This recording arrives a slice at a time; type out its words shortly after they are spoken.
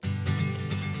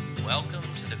Welcome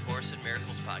to the Course in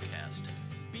Miracles podcast.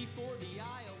 Before the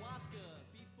ayahuasca,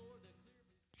 before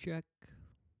the Check.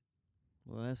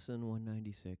 Lesson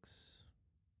 196.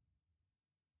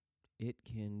 It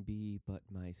can be but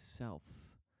myself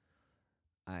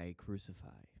I crucify.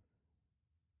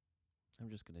 I'm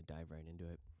just going to dive right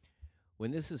into it.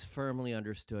 When this is firmly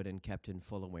understood and kept in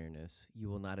full awareness, you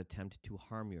will not attempt to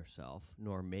harm yourself,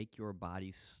 nor make your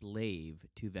body slave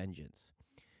to vengeance.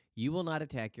 You will not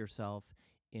attack yourself,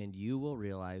 and you will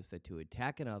realize that to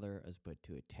attack another is but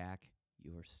to attack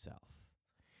yourself.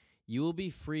 You will be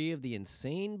free of the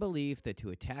insane belief that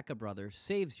to attack a brother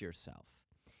saves yourself,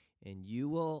 and you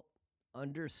will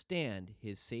understand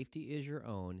his safety is your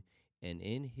own, and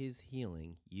in his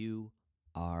healing you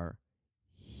are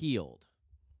healed.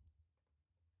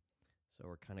 So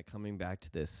we're kind of coming back to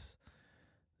this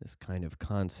kind of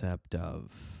concept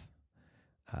of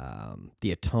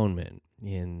the atonement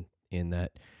in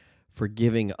that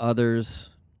forgiving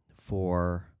others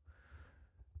for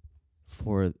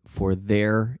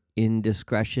their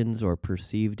indiscretions or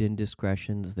perceived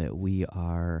indiscretions, that we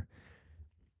are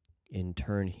in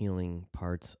turn healing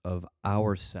parts of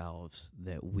ourselves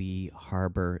that we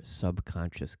harbor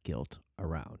subconscious guilt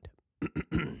around.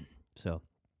 So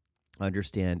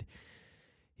understand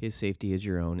his safety is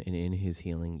your own, and in his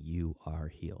healing you are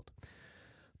healed.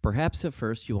 Perhaps at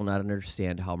first you will not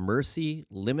understand how mercy,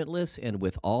 limitless and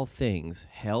with all things,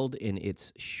 held in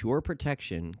its sure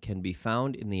protection, can be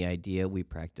found in the idea we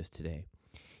practice today.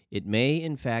 It may,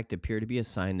 in fact, appear to be a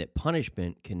sign that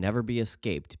punishment can never be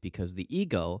escaped, because the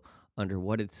ego, under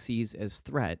what it sees as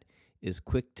threat, is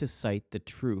quick to cite the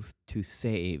truth to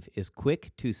save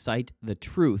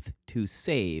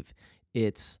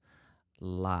its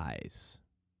lies.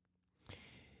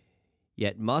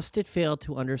 Yet must it fail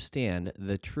to understand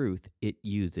the truth it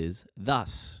uses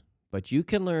thus. But you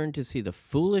can learn to see these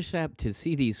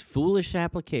foolish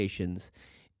applications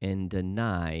and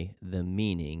deny the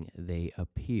meaning they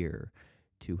appear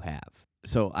to have.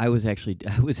 So I was actually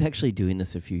doing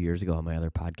this a few years ago on my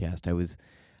other podcast.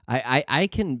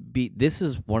 This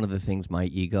is one of the things my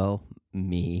ego,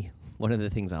 one of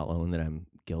the things I'll own that I'm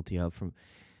guilty of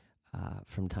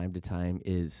from time to time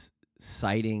is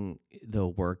citing the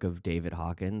work of David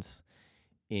Hawkins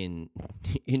in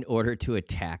order to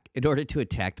attack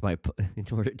my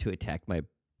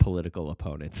political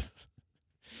opponents.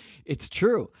 It's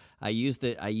true. I use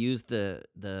the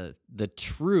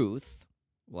truth,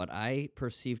 what I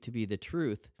perceive to be the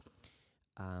truth,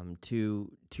 to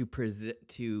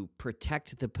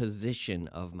protect the position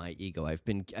of my ego.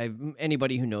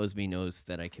 Anybody who knows me knows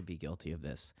that I could be guilty of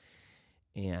this.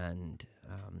 And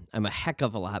I'm a heck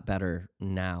of a lot better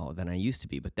now than I used to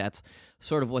be. But that's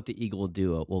sort of what the ego will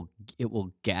do. It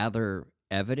will gather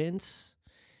evidence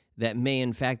that may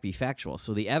in fact be factual.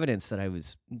 So the evidence that I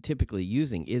was typically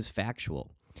using is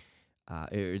factual.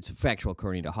 It's factual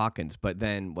according to Hawkins. But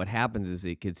then what happens is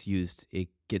it gets used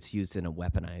in a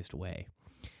weaponized way,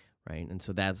 right? And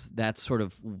so that's sort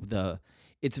of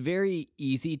it's very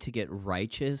easy to get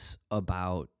righteous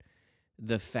about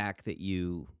the fact that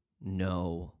you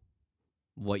know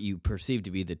what you perceive to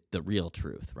be the real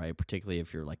truth, right? Particularly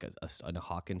if you're like a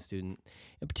Hawkins student,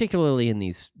 and particularly in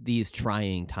these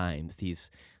trying times,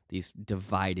 these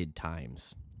divided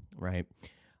times, right?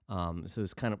 So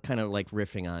it's kind of like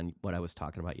riffing on what I was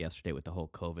talking about yesterday with the whole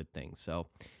COVID thing. So,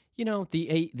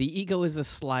 the ego is a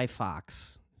sly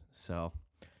fox. So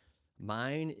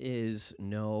mine is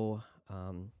no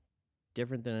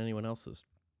different than anyone else's.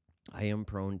 I am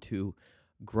prone to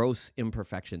gross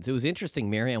imperfections. It was interesting.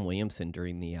 Marianne Williamson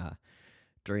during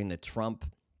the Trump,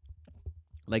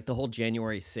 like the whole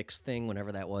January 6th thing,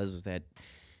 whenever that was that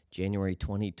January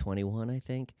 2021, I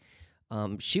think.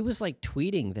 She was like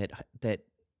tweeting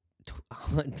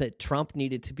that Trump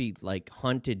needed to be like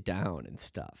hunted down and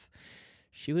stuff.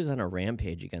 She was on a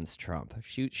rampage against Trump.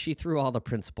 She threw all the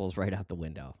principles right out the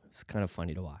window. It's kind of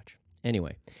funny to watch.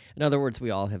 Anyway, in other words,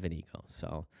 we all have an ego.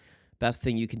 So best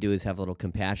thing you can do is have a little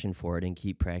compassion for it and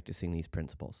keep practicing these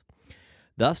principles.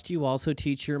 Thus, you also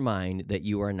teach your mind that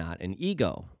you are not an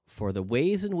ego, for the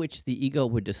ways in which the ego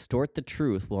would distort the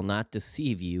truth will not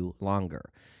deceive you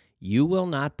longer. You will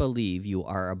not believe you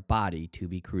are a body to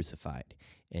be crucified,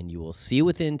 and you will see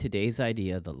within today's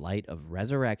idea the light of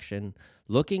resurrection,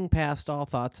 looking past all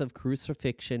thoughts of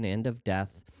crucifixion and of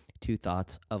death to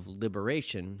thoughts of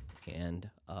liberation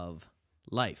and of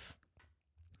life.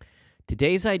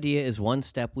 Today's idea is one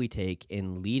step we take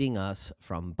in leading us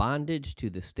from bondage to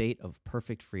the state of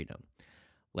perfect freedom.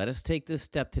 Let us take this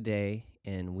step today,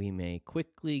 and we may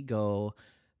quickly go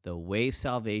the way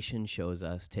salvation shows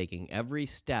us, taking every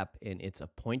step in its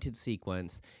appointed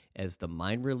sequence as the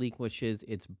mind relinquishes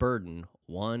its burdens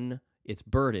one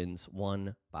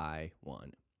by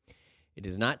one. It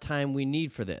is not time we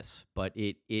need for this, but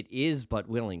it is but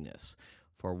willingness.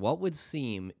 For what would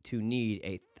seem to need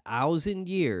 1,000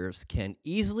 years can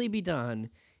easily be done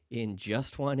in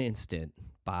just one instant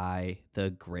by the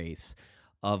grace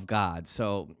of God.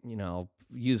 So,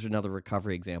 use another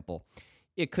recovery example.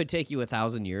 It could take you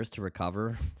 1,000 years to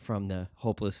recover from the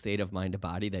hopeless state of mind and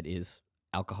body that is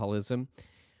alcoholism,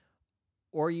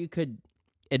 or you could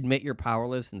admit you're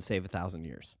powerless and save 1,000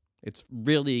 years. It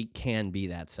really can be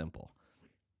that simple.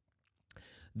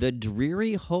 The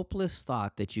dreary, hopeless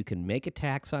thought that you can make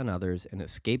attacks on others and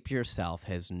escape yourself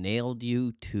has nailed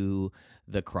you to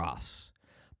the cross.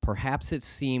 Perhaps it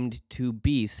seemed to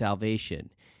be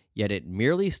salvation, yet it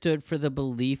merely stood for the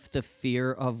belief the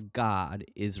fear of God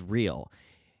is real.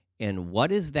 And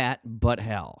what is that but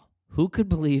hell? Who could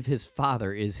believe his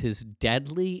father is his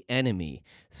deadly enemy,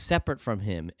 separate from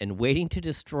him and waiting to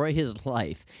destroy his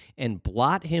life and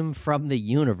blot him from the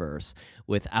universe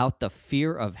without the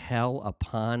fear of hell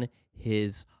upon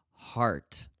his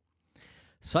heart?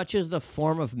 Such is the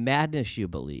form of madness you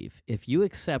believe. If you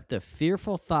accept the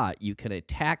fearful thought, you can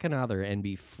attack another and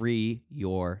be free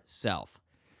yourself.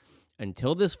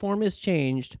 Until this form is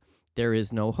changed, there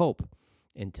is no hope.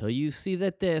 Until you see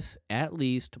that this, at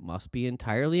least, must be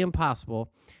entirely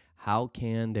impossible, how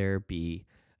can there be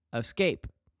escape?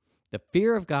 The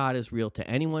fear of God is real to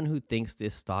anyone who thinks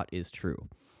this thought is true,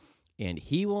 and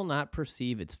he will not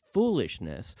perceive its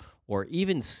foolishness or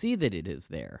even see that it is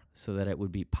there, so that it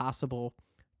would be possible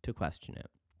to question it.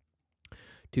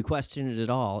 To question it at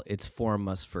all, its form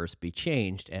must first be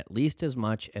changed, at least as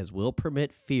much as will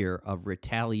permit fear of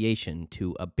retaliation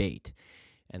to abate,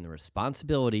 and the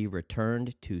responsibility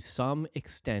returned to some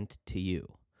extent to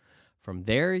you. From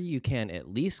there, you can at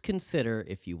least consider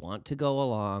if you want to go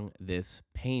along this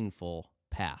painful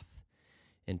path.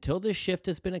 Until this shift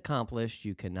has been accomplished,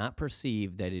 you cannot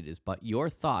perceive that it is but your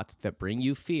thoughts that bring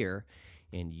you fear,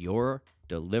 and your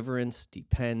deliverance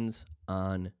depends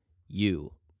on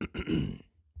you.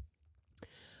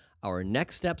 Our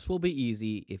next steps will be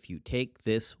easy if you take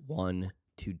this one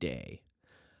today.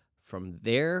 From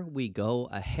there, we go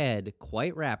ahead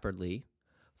quite rapidly,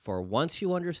 for once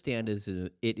you understand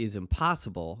it is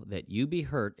impossible that you be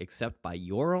hurt except by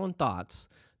your own thoughts,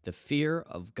 the fear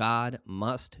of God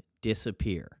must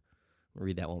disappear. I'll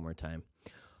read that one more time.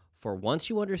 For once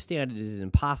you understand it is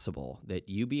impossible that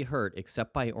you be hurt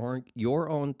except by your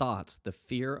own thoughts, the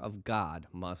fear of God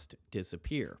must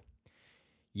disappear.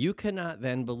 You cannot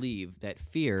then believe that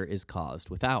fear is caused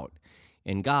without.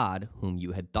 And God, whom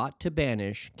you had thought to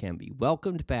banish, can be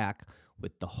welcomed back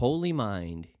with the holy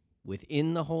mind.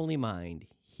 Within the holy mind,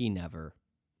 he never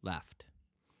left.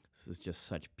 This is just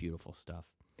such beautiful stuff.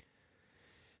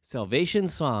 Salvation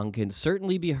song can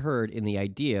certainly be heard in the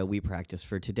idea we practice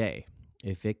for today.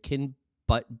 If it can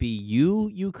but be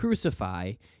you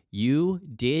crucify, you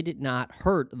did not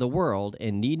hurt the world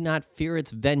and need not fear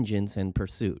its vengeance and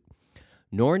pursuit.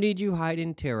 Nor need you hide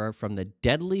in terror from the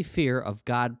deadly fear of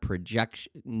God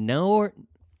projection. Nor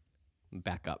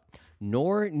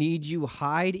need you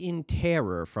hide in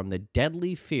terror from the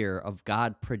deadly fear of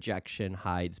God projection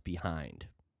hides behind.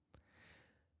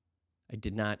 I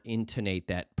did not intonate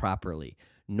that properly.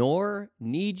 Nor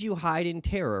need you hide in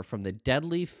terror from the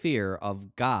deadly fear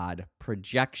of God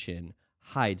projection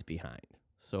hides behind.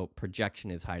 So projection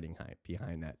is hiding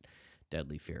behind that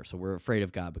deadly fear. So we're afraid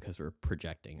of God because we're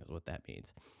projecting is what that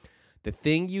means. The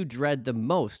thing you dread the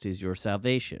most is your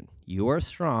salvation. You are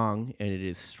strong, and it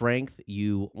is strength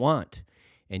you want,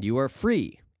 and you are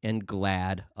free and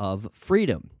glad of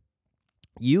freedom.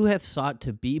 You have sought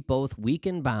to be both weak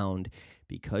and bound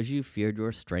because you feared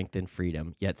your strength and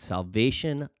freedom, yet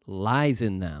salvation lies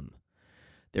in them.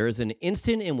 There is an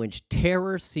instant in which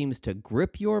terror seems to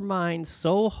grip your mind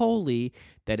so wholly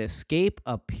that escape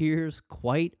appears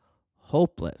quite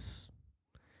hopeless.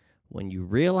 When you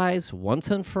realize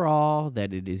once and for all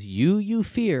that it is you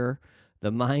fear,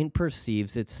 the mind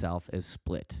perceives itself as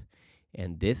split.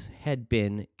 And this had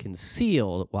been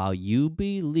concealed while you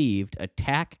believed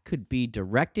attack could be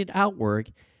directed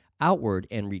outward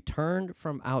and returned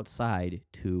from outside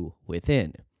to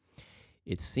within.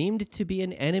 It seemed to be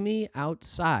an enemy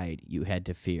outside you had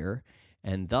to fear,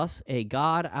 and thus a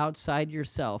God outside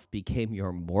yourself became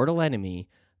your mortal enemy,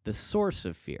 the source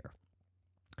of fear.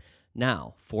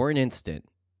 Now, for an instant,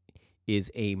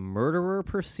 is a murderer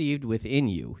perceived within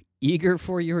you, eager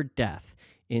for your death,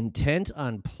 intent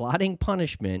on plotting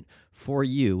punishment for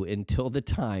you until the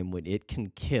time when it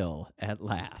can kill at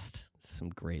last. Some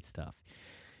great stuff.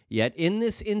 Yet in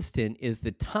this instant is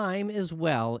the time as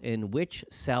well in which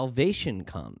salvation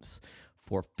comes.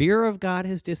 For fear of God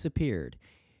has disappeared,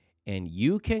 and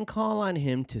you can call on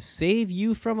him to save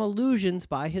you from illusions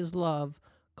by his love,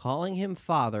 calling him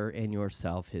Father and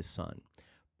yourself his Son.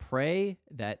 Pray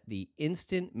that the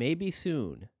instant may be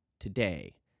soon,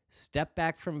 today. Step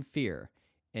back from fear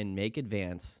and make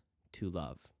advance to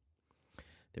love.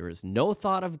 There is no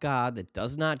thought of God that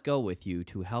does not go with you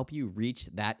to help you reach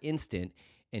that instant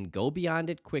and go beyond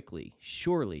it quickly,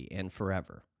 surely, and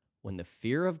forever. When the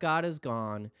fear of God is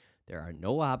gone, there are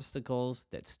no obstacles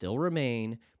that still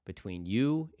remain between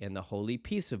you and the holy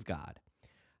peace of God.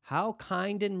 How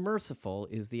kind and merciful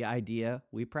is the idea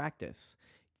we practice.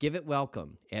 Give it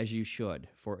welcome, as you should,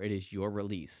 for it is your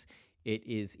release. It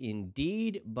is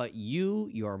indeed but you,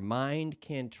 your mind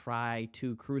can try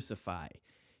to crucify.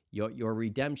 Your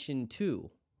redemption, too,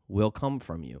 will come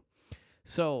from you.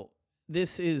 So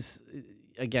this is,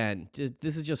 again,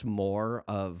 this is just more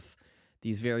of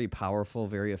these very powerful,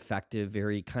 very effective,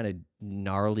 very kind of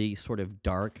gnarly, sort of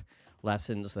dark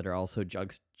lessons that are also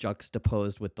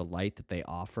juxtaposed with the light that they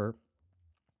offer.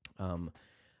 I'm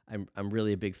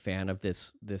really a big fan of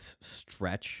this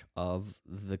stretch of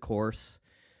the course.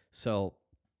 So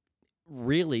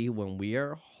really, when we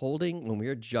are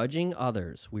judging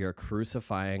others, we are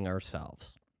crucifying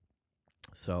ourselves.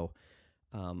 So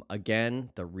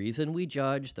again, the reason we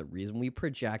judge, the reason we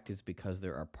project is because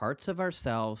there are parts of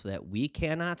ourselves that we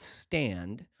cannot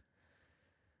stand.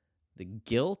 The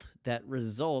guilt that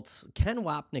results, Ken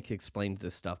Wapnick explains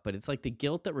this stuff, but it's like the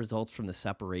guilt that results from the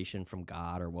separation from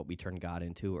God or what we turn God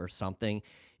into or something.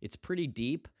 It's pretty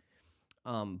deep,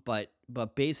 but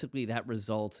basically that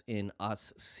results in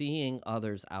us seeing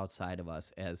others outside of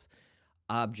us as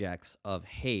objects of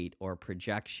hate or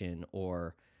projection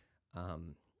or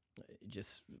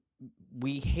just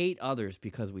we hate others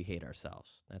because we hate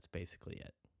ourselves. That's basically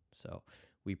it. So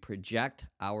we project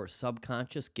our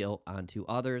subconscious guilt onto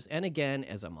others. And again,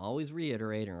 as I'm always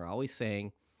reiterating or always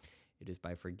saying, it is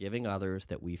by forgiving others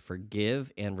that we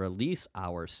forgive and release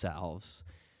ourselves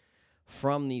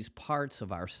from these parts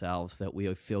of ourselves that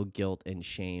we feel guilt and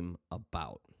shame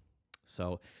about.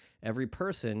 So every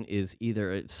person is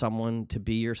either someone to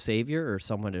be your savior or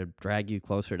someone to drag you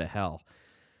closer to hell.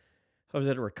 I was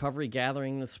at a recovery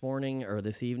gathering this morning or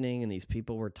this evening, and these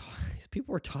people were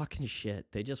talking shit.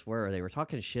 They just were. They were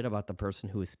talking shit about the person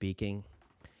who was speaking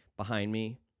behind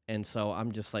me, and so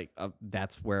I'm just like,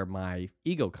 that's where my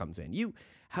ego comes in.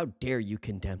 How dare you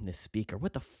condemn this speaker?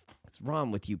 What's wrong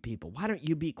with you people? Why don't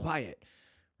you be quiet,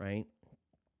 right?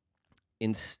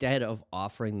 Instead of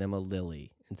offering them a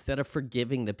lily, instead of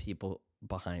forgiving the people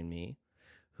behind me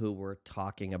who were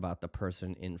talking about the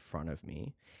person in front of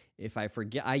me. If I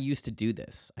forget, I used to do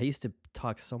this. I used to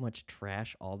talk so much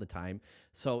trash all the time.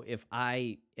 So if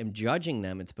I am judging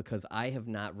them, it's because I have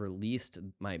not released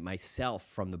myself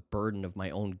from the burden of my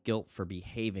own guilt for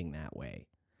behaving that way.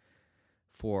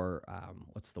 For,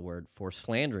 for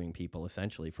slandering people,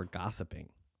 essentially, for gossiping,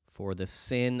 for the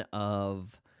sin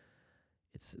of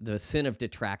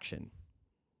detraction.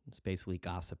 It's basically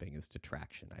gossiping is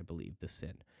detraction, I believe, the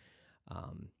sin.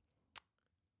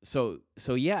 So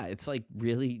yeah, it's like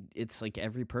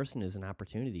every person is an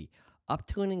opportunity, up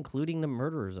to and including the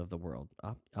murderers of the world,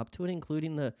 up to and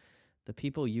including the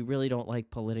people you really don't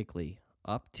like politically,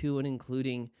 up to and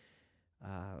including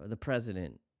the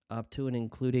president, up to and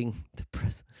including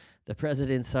the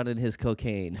president's son and his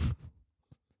cocaine.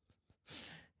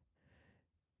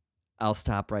 I'll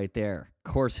stop right there.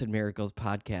 Course in Miracles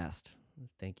podcast.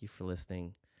 Thank you for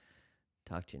listening.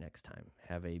 Talk to you next time.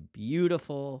 Have a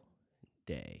beautiful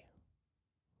day.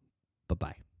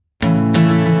 Bye-bye.